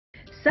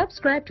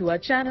Subscribe to our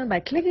channel by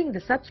clicking the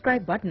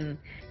subscribe button.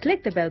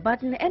 Click the bell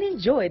button and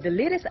enjoy the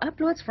latest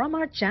uploads from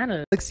our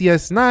channel. Galaxy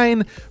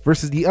S9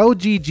 versus the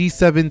LG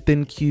G7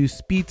 thinq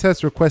speed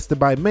test requested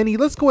by many.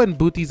 Let's go ahead and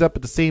boot these up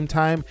at the same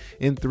time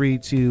in 3,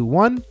 2,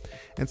 1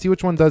 and see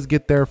which one does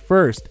get there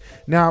first.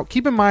 Now,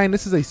 keep in mind,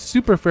 this is a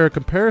super fair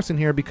comparison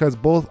here because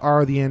both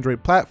are the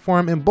Android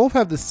platform and both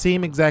have the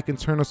same exact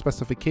internal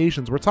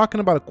specifications. We're talking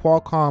about a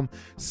Qualcomm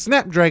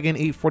Snapdragon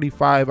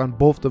 845 on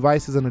both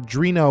devices, an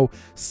Adreno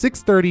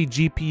 630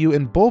 GPU,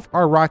 and both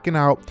are rocking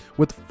out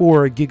with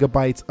 4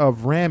 gigabytes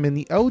of RAM. And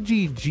the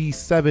LG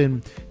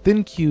G7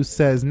 thinq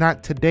says,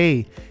 "Not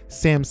today,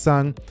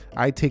 Samsung.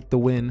 I take the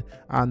win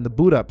on the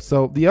boot up."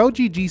 So the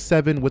LG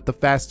G7 with the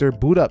faster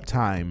boot up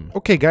time.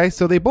 Okay guys,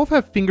 so they both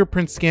have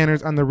fingerprint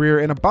scanners on the rear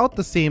in about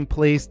the same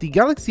place. The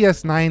Galaxy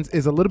S9's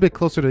is a little bit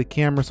closer to the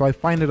camera, so I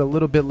find it a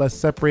little bit less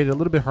separated, a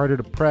little bit harder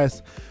to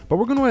press. But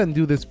we're gonna go ahead and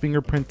do this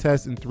fingerprint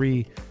test in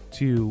 3,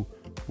 2,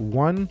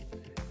 1.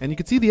 And you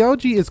can see the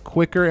LG is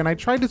quicker, and I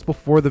tried this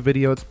before the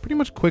video. It's pretty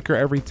much quicker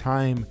every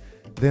time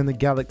than the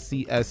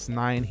Galaxy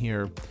S9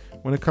 here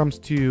when it comes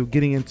to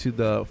getting into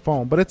the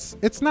phone, but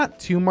it's not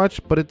too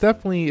much, but it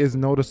definitely is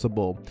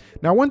noticeable.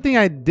 Now, one thing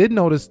I did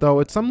notice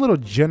though, it's some little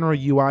general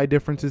UI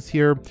differences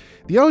here.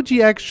 The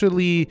LG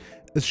actually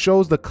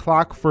shows the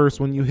clock first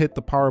when you hit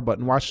the power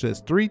button. Watch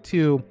this, 3,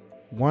 2,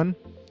 1.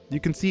 You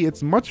can see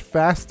it's much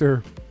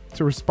faster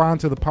to respond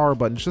to the power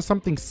button. It's just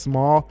something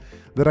small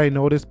that I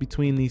noticed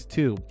between these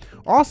two.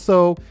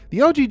 Also, the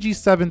LG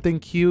G7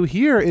 thinq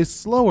here is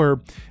slower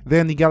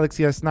than the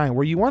Galaxy S9,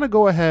 where you want to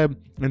go ahead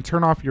and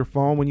turn off your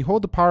phone. When you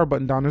hold the power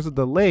button down, there's a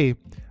delay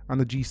on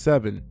the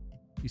G7.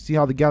 You see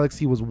how the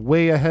Galaxy was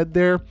way ahead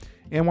there?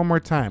 And one more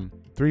time,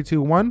 3,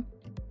 2, 1.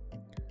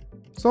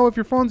 So if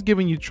your phone's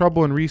giving you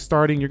trouble in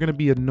restarting, you're gonna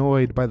be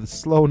annoyed by the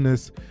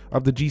slowness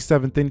of the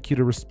G7 thinq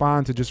to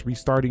respond to just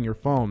restarting your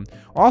phone.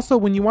 Also,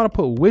 when you wanna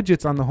put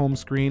widgets on the home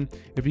screen,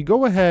 if you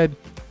go ahead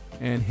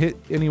and hit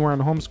anywhere on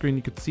the home screen,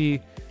 you can see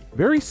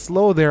very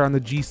slow there on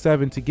the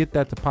G7 to get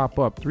that to pop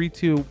up. 3,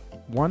 2,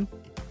 1.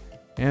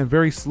 And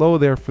very slow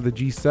there for the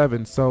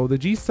G7. So the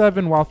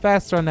G7, while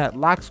faster on that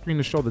lock screen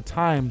to show the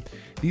time,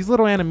 these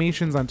little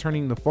animations on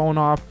turning the phone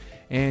off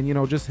and, you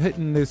know, just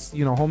hitting this,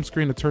 you know, home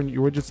screen to turn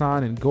your widgets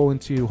on and go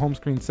into home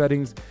screen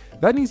settings,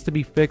 that needs to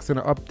be fixed in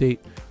an update.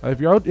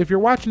 If you're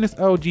watching this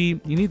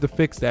LG, you need to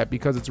fix that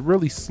because it's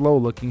really slow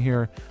looking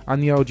here on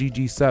the LG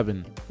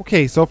G7.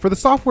 Okay, so for the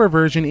software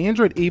version,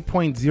 Android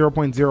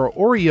 8.0.0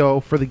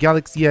 Oreo for the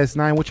Galaxy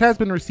S9, which has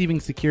been receiving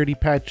security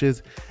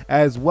patches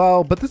as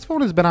well, but this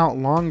phone has been out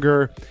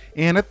longer,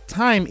 and at the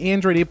time,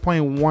 Android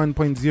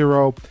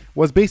 8.1.0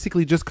 was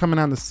basically just coming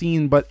on the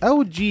scene, but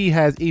LG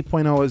has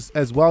 8.0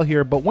 as well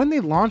here. But when they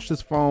launched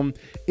this phone,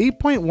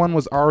 8.1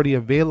 was already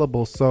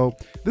available, so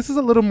this is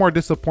a little more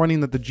disappointing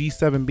that the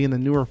G7, being the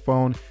newer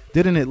phone,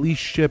 didn't at least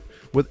ship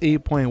with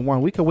 8.1.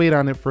 We could wait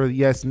on it for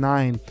the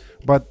S9,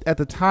 but at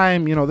the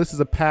time, you know, this is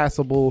a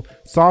passable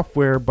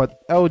software.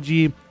 But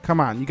LG, come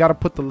on, you got to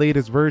put the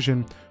latest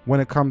version when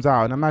it comes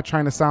out. And I'm not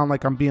trying to sound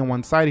like I'm being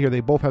one-sided here.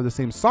 They both have the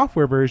same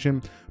software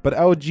version, but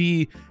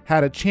LG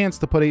had a chance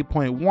to put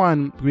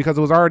 8.1 because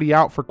it was already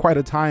out for quite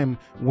a time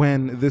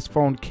when this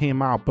phone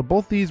came out. But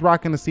both these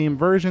rocking the same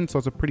version, so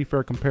it's a pretty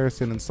fair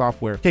comparison in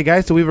software. Okay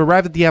guys, so we've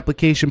arrived at the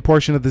application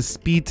portion of the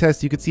speed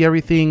test. You can see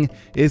everything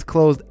is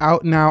closed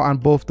out now on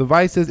both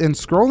devices, and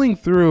scrolling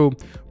through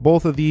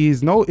both of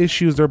these, no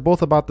issues. They're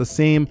both about the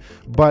same,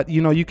 but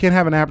you know, you can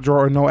have an app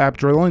drawer or no app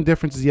drawer. The only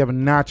difference is you have a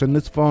notch on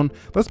this phone.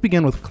 Let's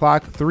begin with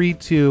clock. 3,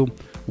 2,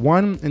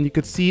 1, and you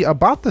could see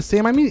about the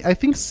same. I mean, I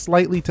think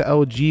slightly to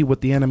LG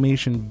with the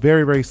animation,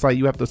 very, very slight.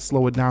 You have to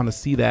slow it down to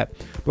see that.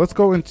 But let's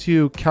go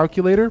into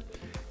calculator,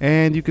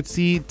 and you could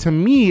see, to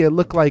me, it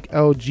looked like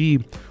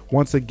LG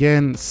once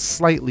again,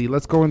 slightly.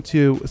 Let's go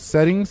into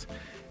settings,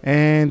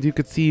 and you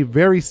could see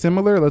very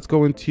similar. Let's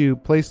go into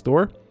Play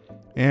Store,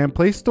 and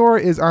Play Store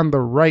is on the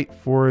right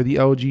for the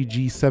LG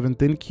G7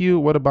 thinq.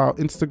 What about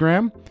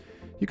Instagram?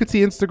 You could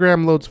see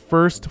Instagram loads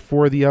first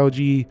for the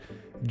LG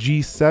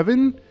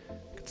G7.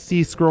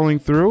 See,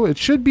 scrolling through, it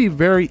should be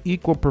very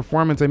equal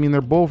performance. I mean,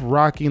 they're both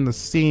rocking the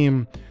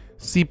same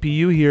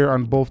CPU here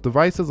on both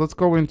devices. Let's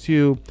go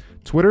into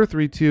Twitter.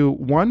 3, 2,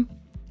 1,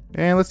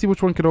 and let's see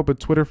which one could open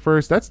Twitter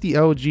first. That's the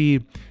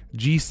LG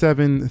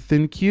G7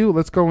 thinq.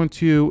 Let's go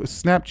into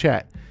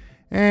Snapchat,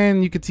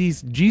 and you can see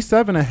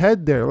G7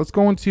 ahead there. Let's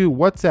go into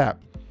WhatsApp.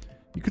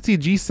 You can see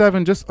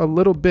G7 just a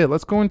little bit.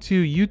 Let's go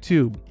into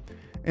YouTube,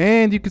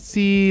 and you can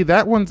see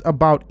that one's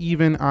about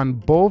even on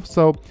both.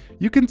 So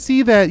you can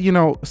see that, you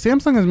know,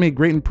 Samsung has made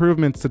great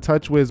improvements to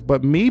TouchWiz,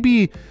 but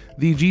maybe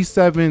the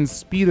G7's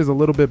speed is a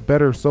little bit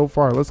better so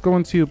far. Let's go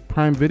into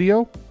Prime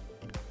Video,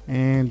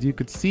 and you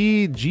could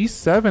see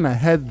G7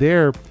 ahead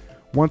there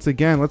once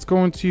again. Let's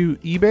go into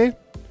eBay,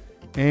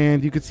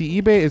 and you could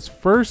see eBay is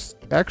first.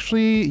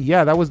 Actually,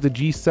 yeah, that was the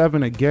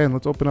G7 again.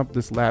 Let's open up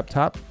this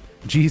laptop.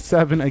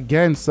 G7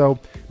 again. So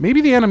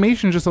maybe the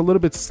animation is just a little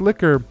bit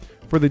slicker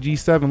for the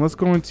G7. Let's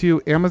go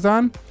into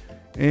Amazon,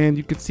 and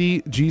you can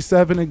see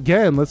G7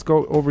 again. Let's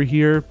go over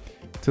here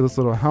to this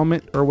little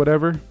helmet or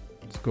whatever.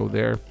 Let's go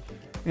there.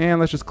 And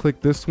let's just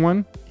click this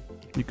one.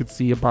 You could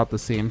see about the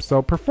same.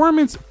 So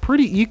performance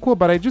pretty equal,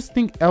 but I just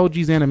think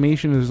LG's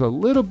animation is a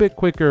little bit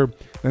quicker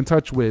than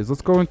TouchWiz.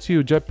 Let's go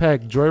into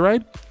Jetpack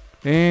Joyride,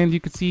 and you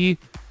can see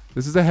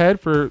this is ahead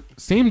for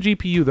same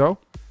GPU though,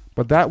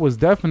 but that was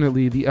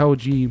definitely the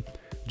LG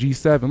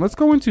G7. Let's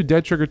go into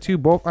Dead Trigger 2,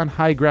 both on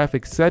high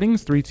graphics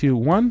settings, 3, 2,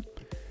 1,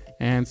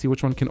 and see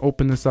which one can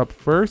open this up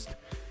first.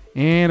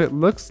 And it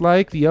looks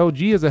like the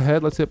LG is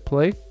ahead. Let's hit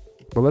play,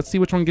 but let's see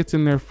which one gets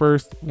in there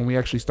first when we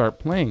actually start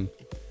playing.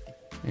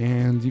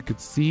 And you could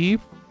see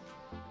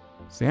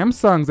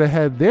Samsung's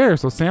ahead there.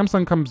 So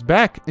Samsung comes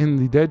back in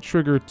the Dead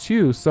Trigger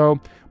 2. So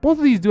both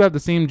of these do have the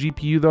same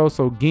GPU though.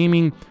 So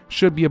gaming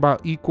should be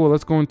about equal.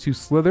 Let's go into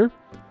Slither.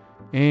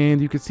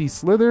 And you can see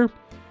Slither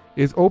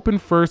is open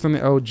first on the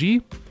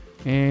LG.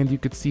 And you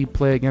could see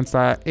play against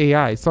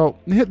AI. So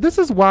this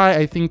is why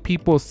I think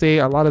people say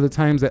a lot of the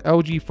times that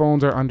LG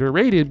phones are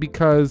underrated,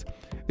 because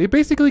they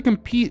basically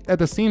compete at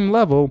the same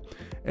level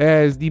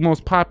as the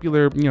most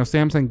popular,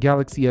 Samsung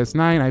Galaxy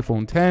S9,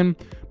 iPhone 10,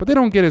 but they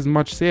don't get as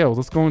much sales.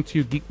 Let's go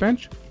into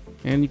Geekbench,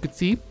 and you can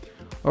see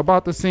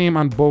about the same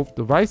on both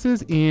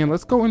devices. And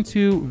let's go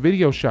into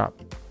Video Shop,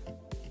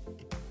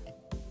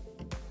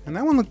 and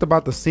that one looked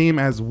about the same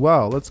as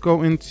well. Let's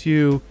go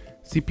into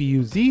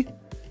CPU-Z,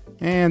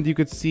 and you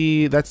could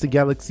see that's the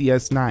Galaxy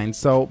S9.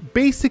 So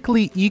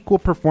basically equal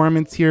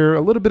performance here,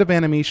 a little bit of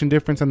animation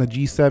difference on the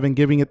G7,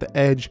 giving it the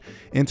edge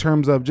in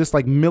terms of just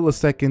like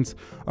milliseconds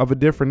of a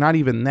difference. Not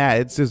even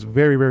that, it's just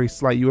very, very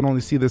slight. You would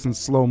only see this in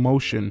slow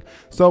motion.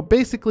 So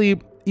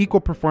basically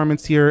equal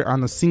performance here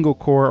on the single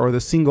core or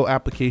the single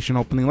application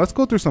opening. Let's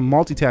go through some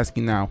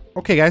multitasking now.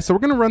 Okay guys, so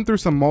we're gonna run through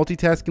some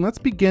multitasking. Let's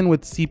begin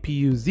with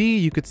CPU-Z.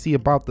 You could see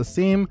about the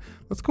same.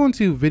 Let's go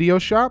into Video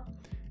Shop,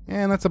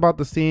 and that's about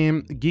the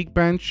same.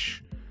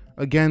 Geekbench,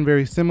 again,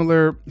 very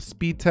similar.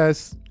 Speed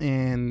test,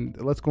 and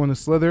let's go into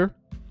Slither.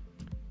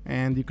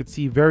 And you could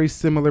see very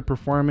similar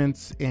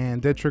performance.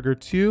 And Dead Trigger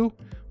 2,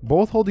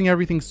 both holding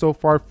everything so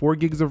far, 4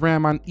 gigs of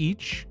RAM on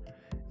each.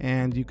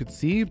 And you could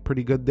see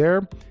pretty good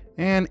there.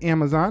 And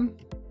Amazon,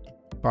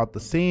 about the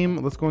same.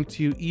 Let's go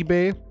into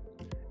eBay.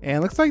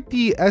 And looks like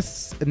the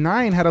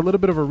S9 had a little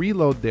bit of a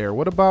reload there.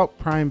 What about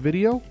Prime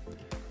Video?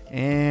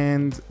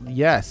 And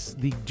yes,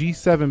 the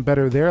G7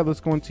 better there.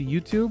 Let's go into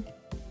YouTube,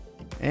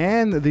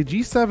 and the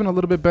G7 a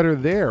little bit better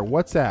there.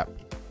 WhatsApp,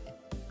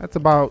 that's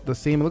about the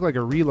same. It looked like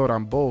a reload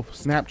on both.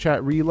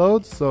 Snapchat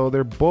reloads, so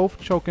they're both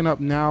choking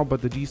up now,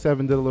 but the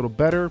G7 did a little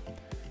better.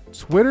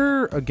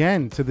 Twitter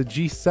again to the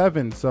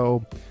G7,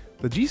 so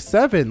the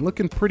G7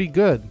 looking pretty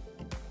good.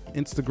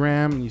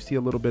 Instagram, you see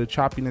a little bit of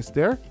choppiness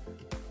there.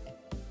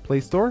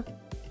 Play Store,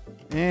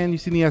 and you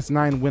see the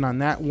S9 win on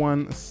that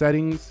one.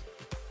 Settings,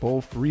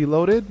 both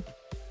reloaded.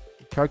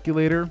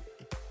 Calculator,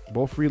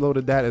 both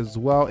reloaded that as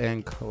well.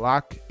 And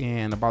clock,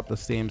 and about the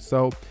same.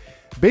 So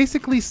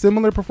basically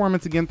similar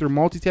performance again through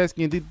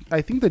multitasking.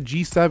 I think the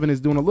G7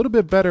 is doing a little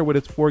bit better with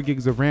its 4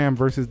 gigs of RAM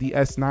versus the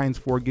S9's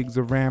 4 gigs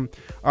of RAM.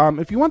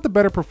 If you want the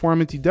better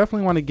performance, you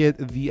definitely want to get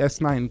the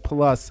S9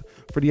 Plus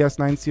for the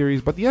S9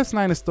 series, but the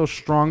S9 is still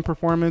strong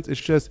performance. It's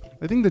just,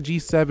 I think the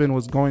G7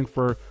 was going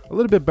for a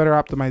little bit better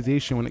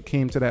optimization when it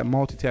came to that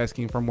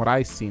multitasking from what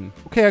I've seen.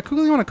 Okay, I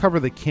quickly want to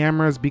cover the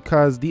cameras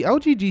because the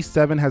LG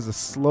G7 has a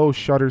slow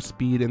shutter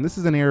speed, and this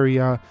is an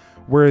area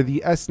where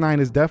the S9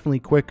 is definitely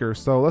quicker.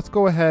 So let's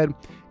go ahead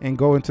and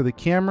go into the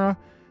camera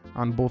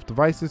on both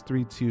devices.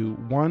 3, 2,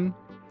 1.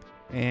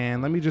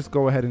 And let me just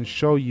go ahead and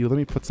show you. Let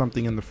me put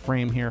something in the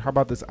frame here. How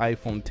about this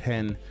iPhone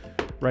 10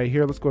 right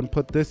here? Let's go ahead and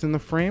put this in the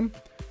frame,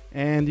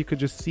 and you could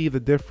just see the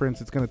difference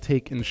it's going to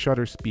take in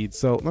shutter speed.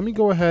 So let me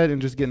go ahead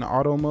and just get in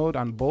auto mode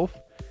on both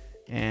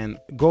and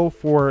go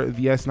for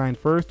the S9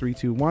 first. 3,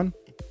 2, 1.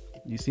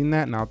 You seen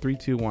that? Now 3,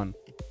 2, 1.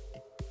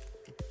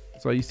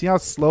 So you see how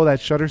slow that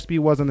shutter speed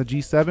was on the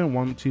G7.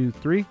 1, 2,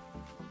 3,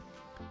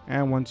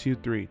 and 1, 2,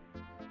 3.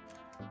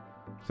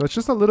 So it's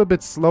just a little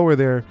bit slower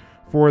there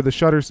for the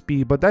shutter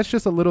speed, but that's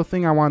just a little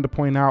thing I wanted to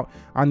point out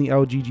on the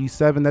LG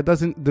G7. That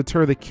doesn't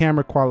deter the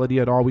camera quality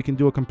at all. We can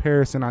do a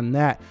comparison on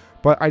that,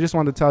 but I just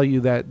wanted to tell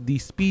you that the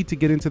speed to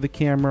get into the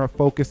camera,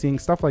 focusing,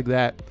 stuff like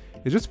that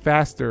is just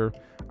faster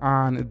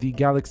on the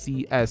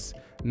Galaxy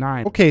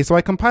S9. Okay, so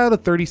I compiled a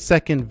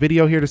 30-second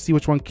video here to see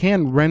which one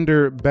can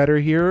render better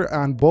here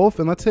on both,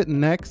 and let's hit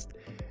next,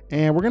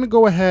 and we're gonna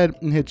go ahead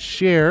and hit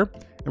share,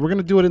 and we're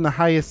gonna do it in the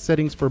highest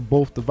settings for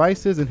both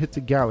devices and hit to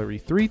gallery.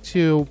 3,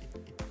 2,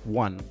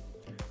 1.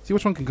 See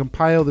which one can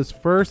compile this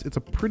first. It's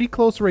a pretty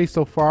close race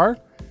so far.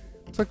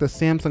 Looks like the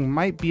Samsung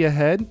might be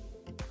ahead,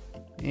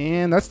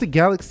 and that's the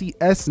Galaxy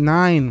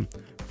S9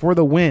 for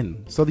the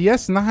win. So the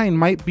S9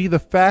 might be the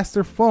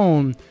faster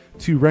phone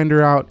to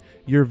render out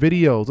your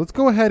videos. Let's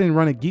go ahead and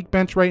run a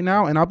Geekbench right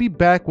now, and I'll be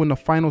back when the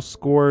final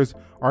scores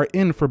are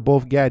in for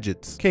both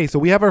gadgets. Okay, so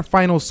we have our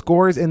final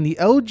scores, and the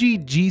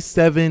LG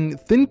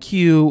G7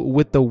 thinq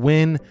with the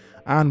win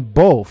on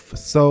both.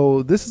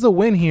 So this is a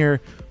win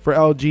here for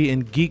LG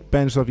and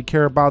Geekbench. So if you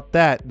care about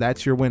that,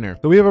 that's your winner.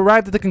 So we have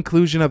arrived at the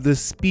conclusion of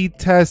this speed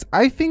test.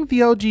 I think the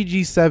LG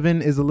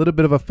G7 is a little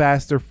bit of a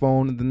faster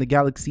phone than the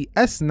Galaxy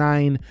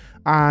S9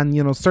 on,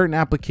 you know, certain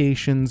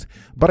applications,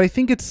 but I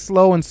think it's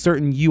slow in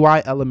certain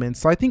UI elements.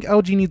 So I think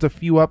LG needs a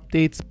few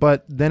updates,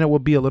 but then it will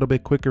be a little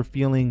bit quicker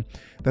feeling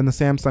than the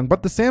Samsung.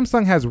 But the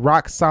Samsung has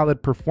rock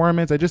solid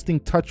performance. I just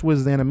think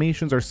TouchWiz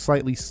animations are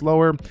slightly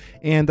slower,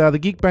 and the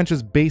Geekbench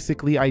is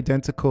basically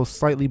identical,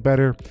 slightly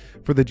better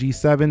for the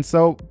G7.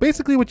 So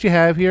basically what you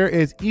have here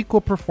is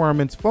equal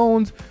performance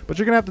phones, but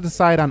you're gonna have to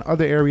decide on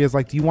other areas,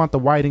 like do you want the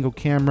wide angle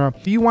camera,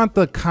 do you want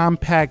the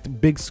compact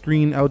big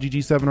screen LG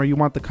G7, or you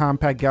want the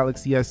compact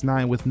Galaxy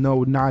S9 with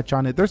no notch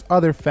on it. There's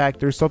other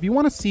factors. So if you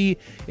want to see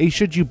a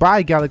should you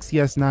buy Galaxy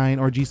S9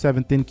 or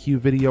G7 thinq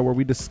video where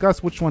we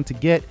discuss which one to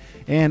get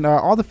and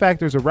all the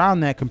factors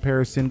around that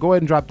comparison, go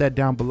ahead and drop that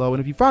down below.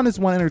 And if you found this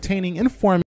one entertaining, informative,